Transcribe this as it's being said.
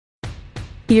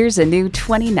Here's a new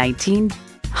 2019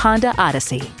 Honda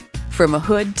Odyssey. From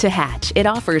hood to hatch, it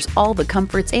offers all the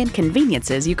comforts and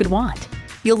conveniences you could want.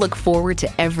 You'll look forward to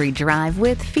every drive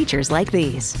with features like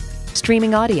these: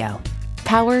 streaming audio,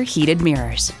 power heated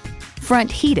mirrors,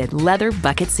 front heated leather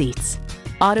bucket seats,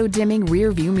 auto dimming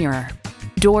rear view mirror,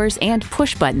 doors and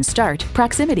push button start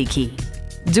proximity key,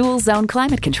 dual zone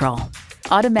climate control,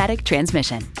 automatic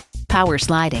transmission, power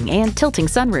sliding and tilting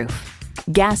sunroof,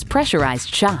 gas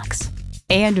pressurized shocks,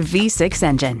 and V6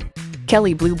 engine.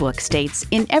 Kelley Blue Book states,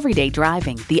 in everyday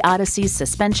driving, the Odyssey's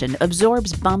suspension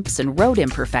absorbs bumps and road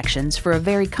imperfections for a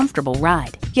very comfortable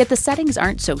ride. Yet the settings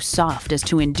aren't so soft as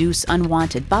to induce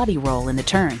unwanted body roll in the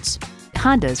turns.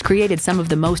 Honda's created some of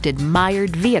the most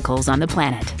admired vehicles on the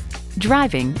planet.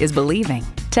 Driving is believing.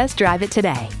 Test drive it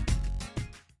today.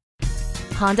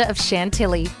 Honda of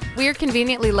Chantilly. We're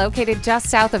conveniently located just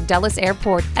south of Dulles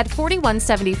Airport at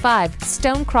 4175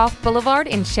 Stonecroft Boulevard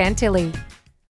in Chantilly.